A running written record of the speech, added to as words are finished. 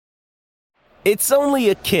It's only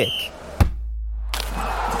a kick,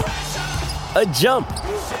 a jump,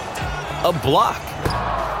 a block.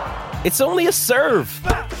 It's only a serve.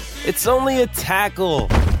 It's only a tackle,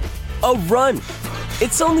 a run.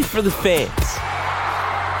 It's only for the fans.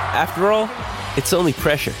 After all, it's only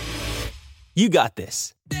pressure. You got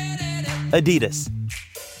this. Adidas.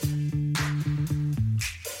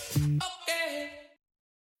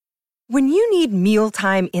 When you need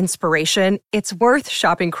mealtime inspiration, it's worth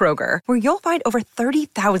shopping Kroger, where you'll find over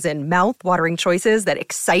 30,000 mouth-watering choices that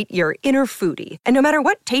excite your inner foodie. And no matter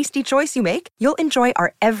what tasty choice you make, you'll enjoy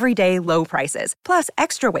our everyday low prices, plus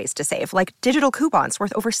extra ways to save, like digital coupons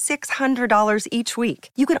worth over $600 each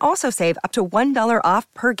week. You can also save up to $1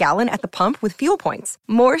 off per gallon at the pump with fuel points.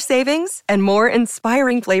 More savings and more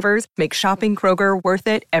inspiring flavors make shopping Kroger worth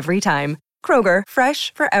it every time. Kroger,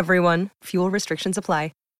 fresh for everyone. Fuel restrictions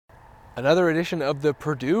apply. Another edition of the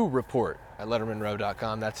Purdue Report at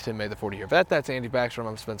LettermanRow.com. That's Tim May, the 40-year vet. That's Andy Backstrom.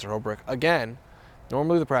 I'm Spencer Holbrook. Again,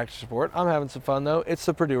 normally the practice report. I'm having some fun, though. It's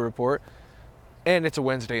the Purdue Report, and it's a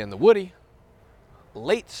Wednesday in the Woody.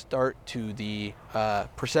 Late start to the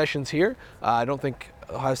processions here. I don't think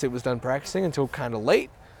Ohio State was done practicing until kind of late,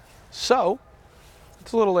 so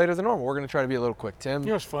it's a little later than normal. We're going to try to be a little quick, Tim. You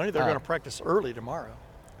know what's funny? They're going to practice early tomorrow.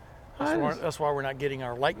 That's why we're not getting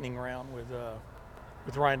our lightning round with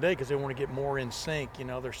Ryan Day, because they want to get more in sync, their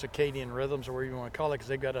circadian rhythms, or whatever you want to call it, because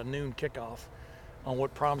they've got a noon kickoff on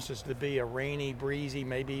what promises to be a rainy, breezy,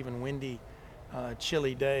 maybe even windy,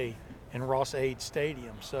 chilly day in Ross-Ade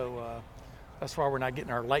Stadium. So that's why we're not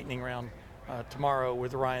getting our lightning round tomorrow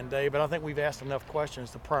with Ryan Day. But I think we've asked enough questions,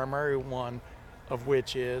 the primary one of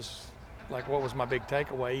which is, like, what was my big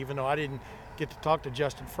takeaway? Even though I didn't get to talk to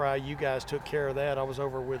Justin Fry, you guys took care of that. I was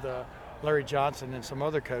over with Larry Johnson and some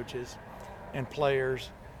other coaches and players,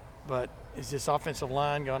 but is this offensive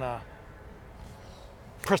line gonna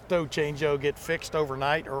presto changeo get fixed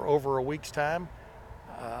overnight or over a week's time?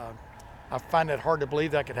 I find that hard to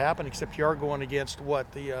believe that could happen, except you are going against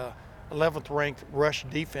the 11th ranked rush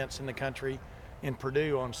defense in the country in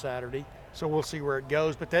Purdue on Saturday. So we'll see where it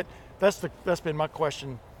goes. But that's been my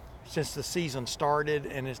question since the season started,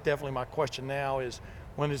 and it's definitely my question now is,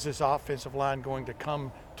 when is this offensive line going to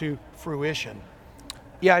come to fruition?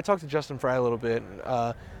 Yeah, I talked to Justin Fry a little bit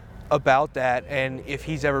about that, and if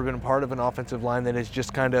he's ever been a part of an offensive line that has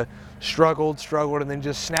just kind of struggled, and then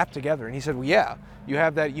just snapped together. And he said, well, yeah, you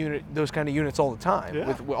have that unit, those kind of units all the time. Yeah.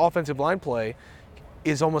 With offensive line play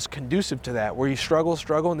is almost conducive to that, where you struggle,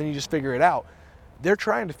 and then you just figure it out. They're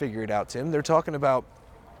trying to figure it out, Tim. They're talking about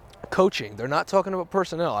coaching. They're not talking about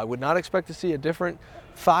personnel. I would not expect to see a different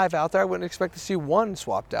 5 out there. I wouldn't expect to see 1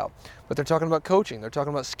 swapped out. But they're talking about coaching. They're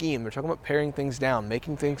talking about scheme. They're talking about paring things down,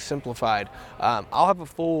 making things simplified. I'll have a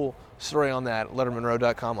full story on that at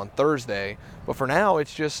LettermanRow.com on Thursday. But for now,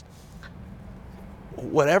 it's just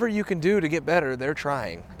whatever you can do to get better, they're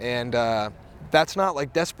trying. And that's not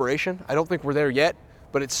like desperation. I don't think we're there yet.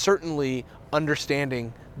 But it's certainly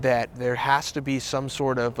understanding that there has to be some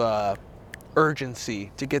sort of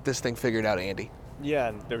urgency to get this thing figured out, Andy. Yeah,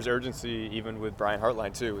 and there was urgency even with Brian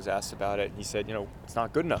Hartline, too, was asked about it. He said, it's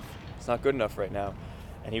not good enough. It's not good enough right now.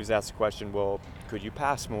 And he was asked the question, well, could you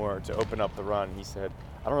pass more to open up the run? He said,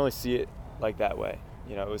 I don't really see it like that way.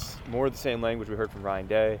 It was more the same language we heard from Ryan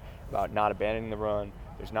Day about not abandoning the run.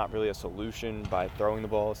 There's not really a solution by throwing the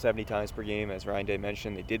ball 70 times per game. As Ryan Day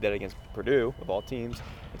mentioned, they did that against Purdue, of all teams,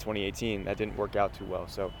 in 2018. That didn't work out too well.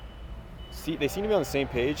 So they seem to be on the same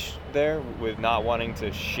page there with not wanting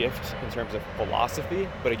to shift in terms of philosophy,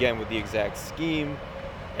 but again, with the exact scheme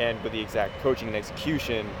and with the exact coaching and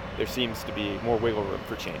execution, there seems to be more wiggle room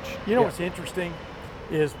for change. What's interesting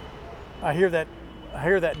is I hear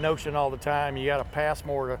that notion all the time. You got to pass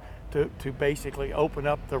more to basically open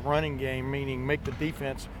up the running game, meaning make the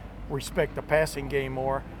defense respect the passing game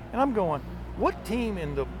more. And I'm going, what team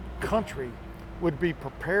in the country would be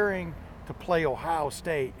preparing to play Ohio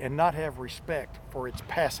State and not have respect for its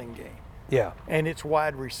passing game? Yeah. And its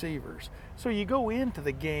wide receivers. So you go into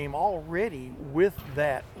the game already with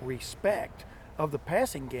that respect of the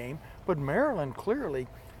passing game, but Maryland clearly,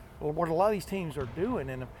 what a lot of these teams are doing,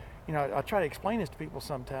 and I try to explain this to people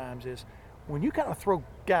sometimes, is when you kind of throw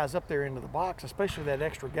guys up there into the box, especially that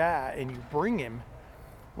extra guy, and you bring him,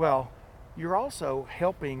 well, you're also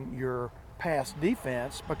helping your pass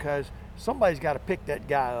defense, because somebody's got to pick that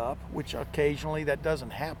guy up, which occasionally that doesn't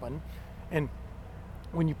happen. And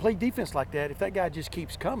when you play defense like that, if that guy just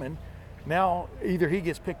keeps coming, now either he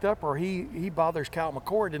gets picked up or he bothers Kyle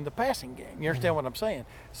McCord in the passing game. You understand what I'm saying?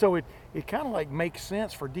 So it kind of like makes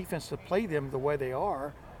sense for defense to play them the way they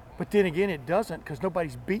are, But then again, it doesn't because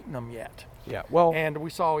nobody's beaten them yet. Yeah, well, And we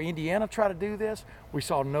saw Indiana try to do this. We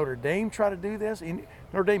saw Notre Dame try to do this.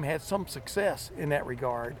 Notre Dame had some success in that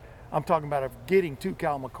regard. I'm talking about of getting to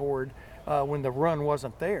Cal McCord when the run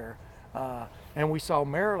wasn't there. And we saw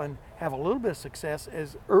Maryland have a little bit of success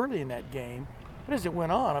as early in that game. But as it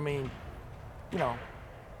went on, I mean, you know,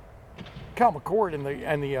 Cal McCord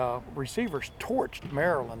and the receivers torched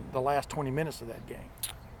Maryland the last 20 minutes of that game.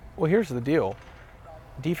 well, here's the deal.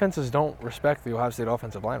 Defenses don't respect the Ohio State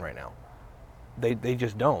offensive line right now. They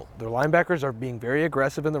just don't. Their linebackers are being very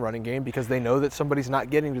aggressive in the running game because they know that somebody's not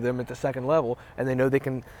getting to them at the second level, and they know they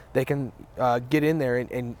can get in there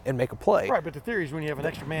and make a play. Right, but the theory is when you have an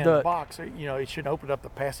extra man in the box, you know, it should open up the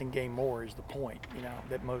passing game more. Is the point, you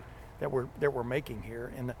know, that we're making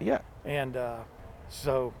here.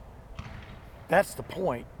 So that's the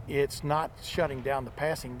point. It's not shutting down the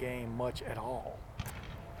passing game much at all.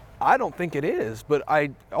 I don't think it is, but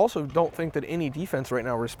I also don't think that any defense right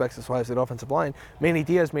now respects this Ohio State offensive line. Manny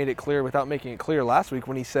Diaz made it clear without making it clear last week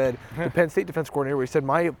when he said, the Penn State defense coordinator, where he said,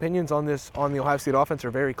 my opinions on the Ohio State offense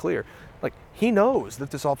are very clear. Like, he knows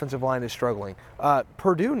that this offensive line is struggling.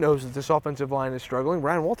 Purdue knows that this offensive line is struggling.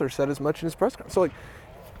 Ryan Walters said as much in his press conference. So, like,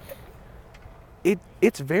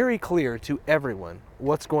 it's very clear to everyone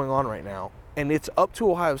what's going on right now, and it's up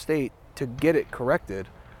to Ohio State to get it corrected.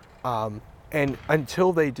 And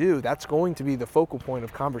until they do, that's going to be the focal point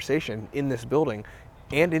of conversation in this building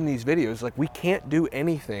and in these videos. Like, we can't do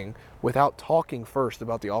anything without talking first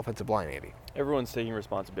about the offensive line, Andy. Everyone's taking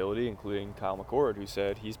responsibility, including Kyle McCord, who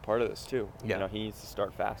said he's part of this too. Yeah. You know, he needs to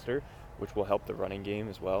start faster, which will help the running game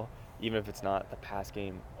as well. Even if it's not the pass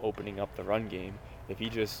game opening up the run game, if he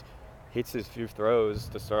just hits his few throws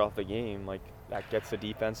to start off the game, like, that gets the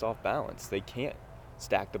defense off balance. They can't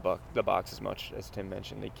stack the box as much as Tim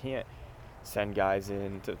mentioned. They can't send guys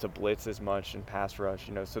in to blitz as much and pass rush,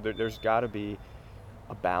 you know. So there's got to be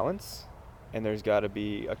a balance, and there's got to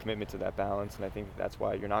be a commitment to that balance. And I think that's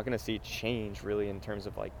why you're not going to see change really in terms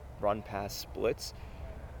of like run pass splits,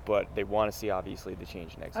 but they want to see obviously the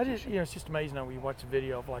change in execution. It's just amazing when you watch a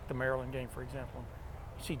video of like the Maryland game, for example.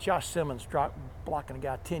 You see Josh Simmons blocking a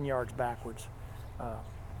guy 10 yards backwards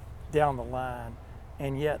down the line,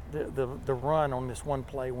 and yet the run on this one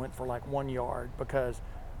play went for like 1 yard because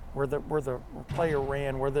where the player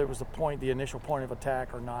ran, where there was the initial point of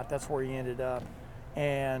attack or not, that's where he ended up.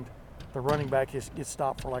 And the running back gets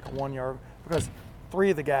stopped for like a 1 yard because 3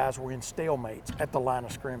 of the guys were in stalemates at the line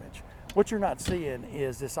of scrimmage. What you're not seeing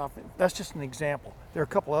is this offense. That's just an example. There are a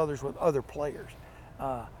couple others with other players.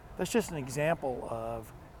 That's just an example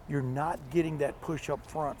of you're not getting that push up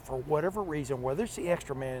front for whatever reason, whether it's the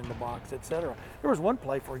extra man in the box, etc. There was one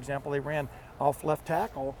play, for example, they ran off left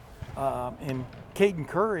tackle, and Caden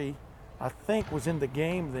Curry, I think, was in the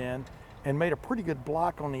game then and made a pretty good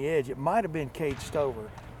block on the edge. It might have been Cade Stover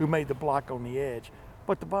who made the block on the edge.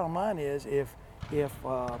 But the bottom line is if it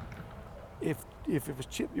was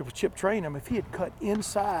Chip Trainum, if he had cut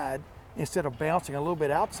inside instead of bouncing a little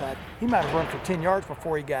bit outside, he might have run for 10 yards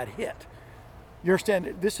before he got hit. You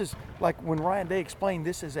understand? This is like when Ryan Day explained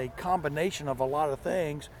this is a combination of a lot of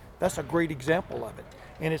things. That's a great example of it.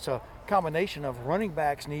 And it's a combination of running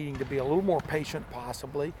backs needing to be a little more patient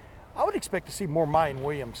possibly. I would expect to see more Mayan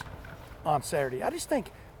Williams on Saturday. I just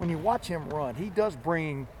think when you watch him run, he does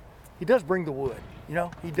bring the wood. You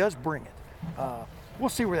know, he does bring it. We'll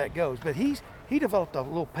see where that goes. But he developed a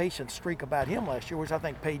little patient streak about him last year, which I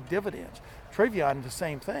think paid dividends. Travion, the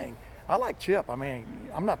same thing. I like Chip. I mean,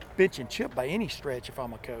 I'm not benching Chip by any stretch if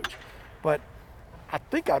I'm a coach. But I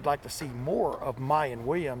think I'd like to see more of Mayan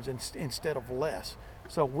Williams instead of less.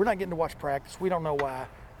 So we're not getting to watch practice. We don't know why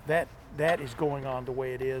that is going on the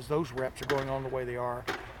way it is. Those reps are going on the way they are.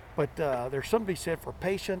 But there's something to be said for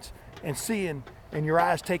patience and seeing and your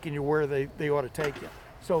eyes taking you where they ought to take you.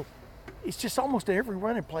 So it's just almost every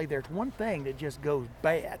running play there's one thing that just goes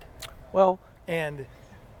bad. Well, and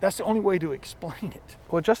that's the only way to explain it.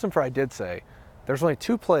 Well, Justin Fry did say there's only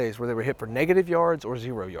 2 plays where they were hit for negative yards or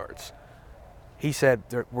 0 yards. He said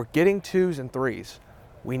we're getting 2s and 3s.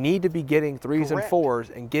 We need to be getting 3s and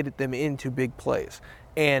 4s and get them into big plays.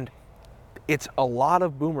 And it's a lot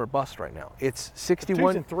of boom or bust right now. It's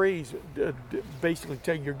 61. 2s and 3s basically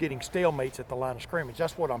tell you you're getting stalemates at the line of scrimmage.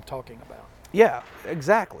 That's what I'm talking about. Yeah,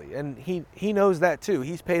 exactly. And he knows that too.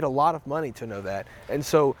 He's paid a lot of money to know that. And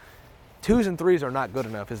so 2s and 3s are not good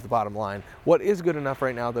enough is the bottom line. What is good enough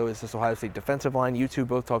right now, though, is this Ohio State defensive line. You two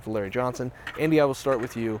both talked to Larry Johnson. Andy, I will start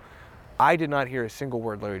with you. I did not hear a single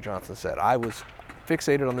word Larry Johnson said. I was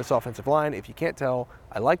fixated on this offensive line. If you can't tell,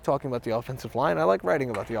 I like talking about the offensive line. I like writing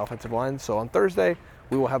about the offensive line. So on Thursday,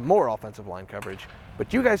 we will have more offensive line coverage.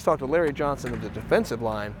 But you guys talked to Larry Johnson of the defensive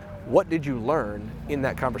line. What did you learn in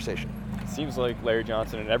that conversation? It seems like Larry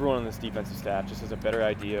Johnson and everyone on this defensive staff just has a better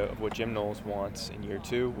idea of what Jim Knowles wants in year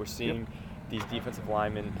 2. We're seeing these defensive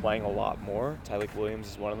linemen playing a lot more. Tyleik Williams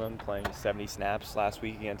is one of them, playing 70 snaps last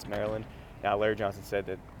week against Maryland. Now, Larry Johnson said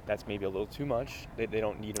that that's maybe a little too much. They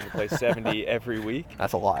don't need him to play 70 every week.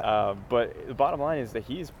 That's a lot. But the bottom line is that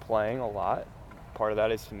he's playing a lot. Part of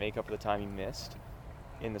that is to make up for the time he missed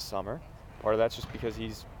in the summer. Part of that's just because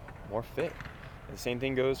he's more fit. And the same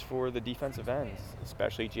thing goes for the defensive ends,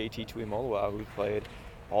 especially JT Tuimoloau, who played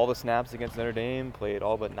all the snaps against Notre Dame, played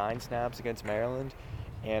all but 9 snaps against Maryland.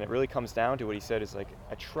 And it really comes down to what he said is like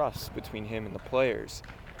a trust between him and the players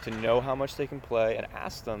to know how much they can play and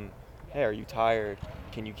ask them, hey, are you tired?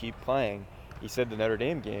 Can you keep playing? He said the Notre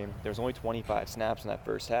Dame game, there was only 25 snaps in that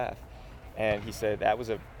first half. And he said that was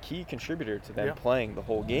a key contributor to them playing the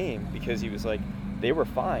whole game, because he was like, they were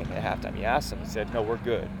fine at halftime. He asked them, he said, no, we're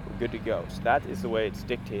good. We're good to go. So that is the way it's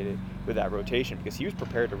dictated with that rotation, because he was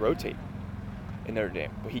prepared to rotate in Notre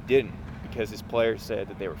Dame, but he didn't, because his players said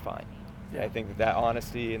that they were fine. Yeah. I think that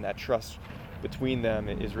honesty and that trust between them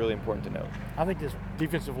is really important to note. I think this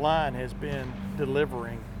defensive line has been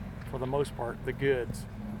delivering, for the most part, the goods,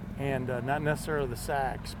 and not necessarily the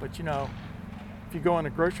sacks. But, you know, if you go in a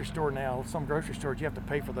grocery store now, some grocery stores, you have to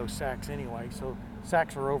pay for those sacks anyway. So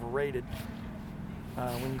sacks are overrated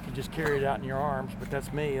when you can just carry it out in your arms. But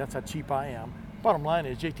that's me. That's how cheap I am. Bottom line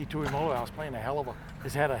is JT Tuimoloau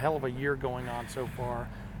has had a hell of a year going on so far.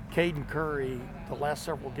 Caden Curry, the last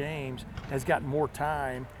several games, has gotten more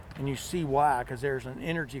time, and you see why, because there's an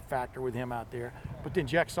energy factor with him out there. But then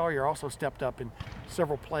Jack Sawyer also stepped up in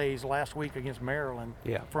several plays last week against Maryland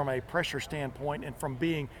from a pressure standpoint and from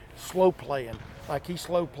being slow playing. Like he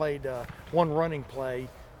slow played one running play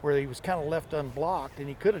where he was kind of left unblocked, and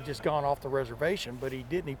he could have just gone off the reservation, but he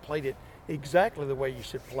didn't. He played it exactly the way you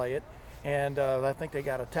should play it. And I think they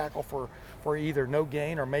got a tackle for either no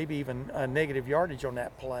gain or maybe even a negative yardage on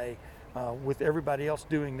that play with everybody else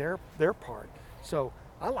doing their part. So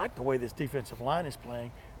I like the way this defensive line is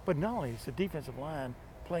playing, but not only is the defensive line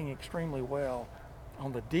playing extremely well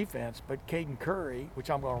on the defense, but Caden Curry,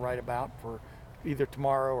 which I'm going to write about for either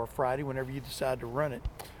tomorrow or Friday, whenever you decide to run it,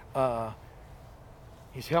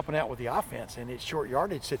 he's helping out with the offense in its short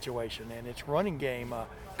yardage situation and its running game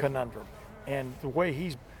conundrum. And the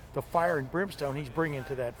way the fire and brimstone he's bringing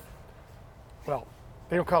to that, well,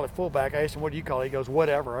 they don't call it fullback. I asked him, what do you call it? He goes,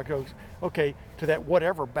 whatever. I go, okay, to that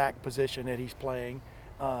whatever back position that he's playing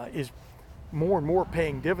is more and more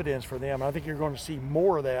paying dividends for them. And I think you're going to see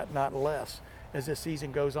more of that, not less, as this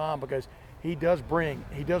season goes on, because he does bring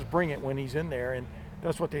it when he's in there, and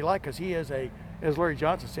that's what they like, because he is as Larry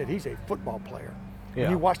Johnson said, he's a football player. Yeah.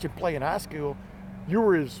 When you watched him play in high school, you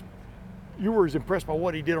were as impressed by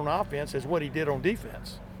what he did on offense as what he did on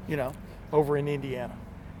defense, over in Indiana.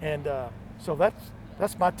 And so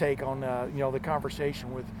that's my take on the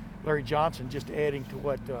conversation with Larry Johnson, just adding to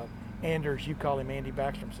what Anders, you call him, Andy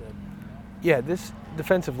Backstrom, said. Yeah, this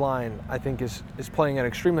defensive line, I think, is playing at an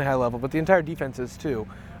extremely high level, but the entire defense is too.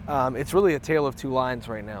 It's really a tale of two lines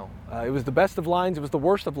right now. It was the best of lines. It was the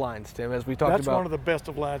worst of lines, Tim, as we talked about. That's one of the best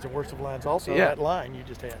of lines and worst of lines also, that line you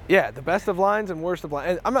just had. Yeah, the best of lines and worst of lines.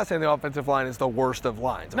 And I'm not saying the offensive line is the worst of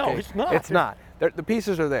lines. Okay? No, it's not. It's not. The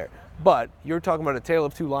pieces are there. But you're talking about a tale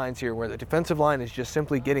of two lines here, where the defensive line is just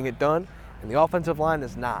simply getting it done, and the offensive line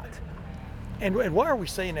is not. And why are we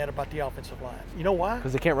saying that about the offensive line? You know why?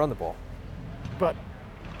 Because they can't run the ball. But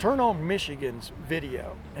turn on Michigan's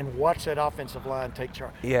video and watch that offensive line take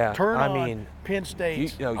charge. Yeah, Turn on Penn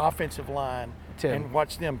State's offensive line, Tim, and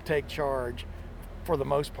watch them take charge for the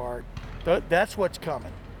most part. That's what's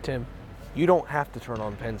coming. Tim, you don't have to turn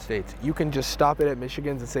on Penn State's. You can just stop it at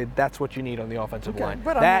Michigan's and say that's what you need on the offensive line.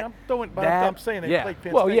 But I'm saying they played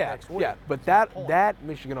Penn State next week. Yeah, but that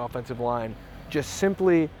Michigan offensive line just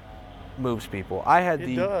simply moves people. I had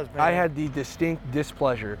the distinct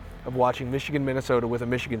displeasure of watching Michigan-Minnesota with a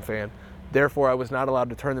Michigan fan. Therefore, I was not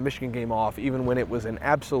allowed to turn the Michigan game off, even when it was an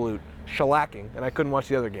absolute shellacking, and I couldn't watch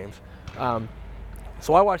the other games.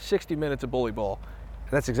 So I watched 60 minutes of bully ball,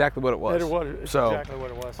 and that's exactly what it was. Exactly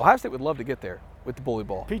what it was. Ohio State would love to get there with the bully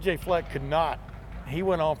ball. P.J. Fleck could not. He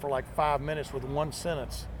went on for like 5 minutes with one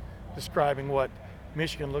sentence describing what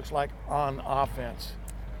Michigan looks like on offense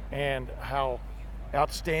and how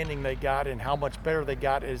outstanding they got and how much better they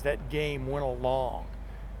got as that game went along.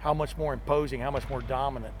 How much more imposing, how much more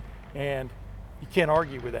dominant. And you can't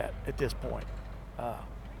argue with that at this point.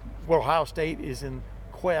 Ohio State is in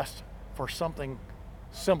quest for something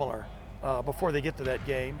similar before they get to that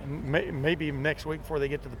game, and maybe even next week before they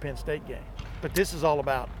get to the Penn State game. But this is all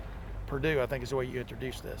about Purdue, I think, is the way you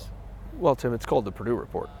introduce this. Well, Tim, it's called the Purdue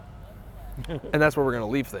Report. And that's where we're going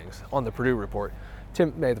to leave things, on the Purdue Report.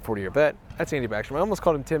 Tim May, the 40-year vet. That's Andy Backstrom. I almost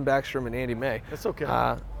called him Tim Backstrom and Andy May. That's okay.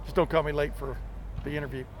 Just don't call me late for the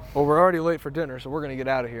interview. Well, we're already late for dinner, so we're going to get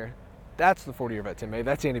out of here. That's the 40-year vet, Tim May.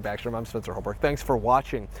 That's Andy Backstrom. I'm Spencer Holbrook. Thanks for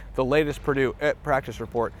watching the latest Purdue practice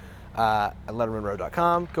report at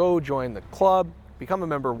LettermanRow.com. Go join the club. Become a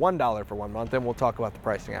member, $1 for 1 month, and we'll talk about the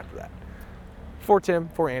pricing after that. For Tim,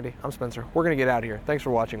 for Andy, I'm Spencer. We're going to get out of here. Thanks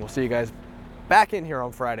for watching. We'll see you guys back in here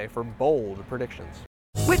on Friday for bold predictions.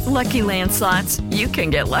 With Lucky Land Slots, you can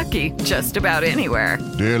get lucky just about anywhere.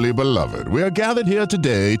 Dearly beloved, we are gathered here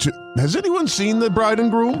today to... Has anyone seen the bride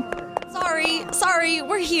and groom? Sorry,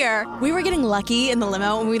 we're here. We were getting lucky in the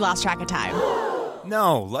limo and we lost track of time.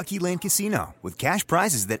 No, Lucky Land Casino, with cash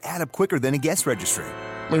prizes that add up quicker than a guest registry.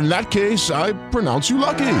 In that case, I pronounce you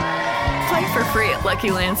lucky. Play for free at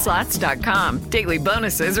LuckyLandSlots.com. Daily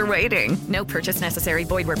bonuses are waiting. No purchase necessary.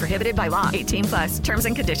 Void where prohibited by law. 18+. Terms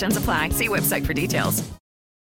and conditions apply. See website for details.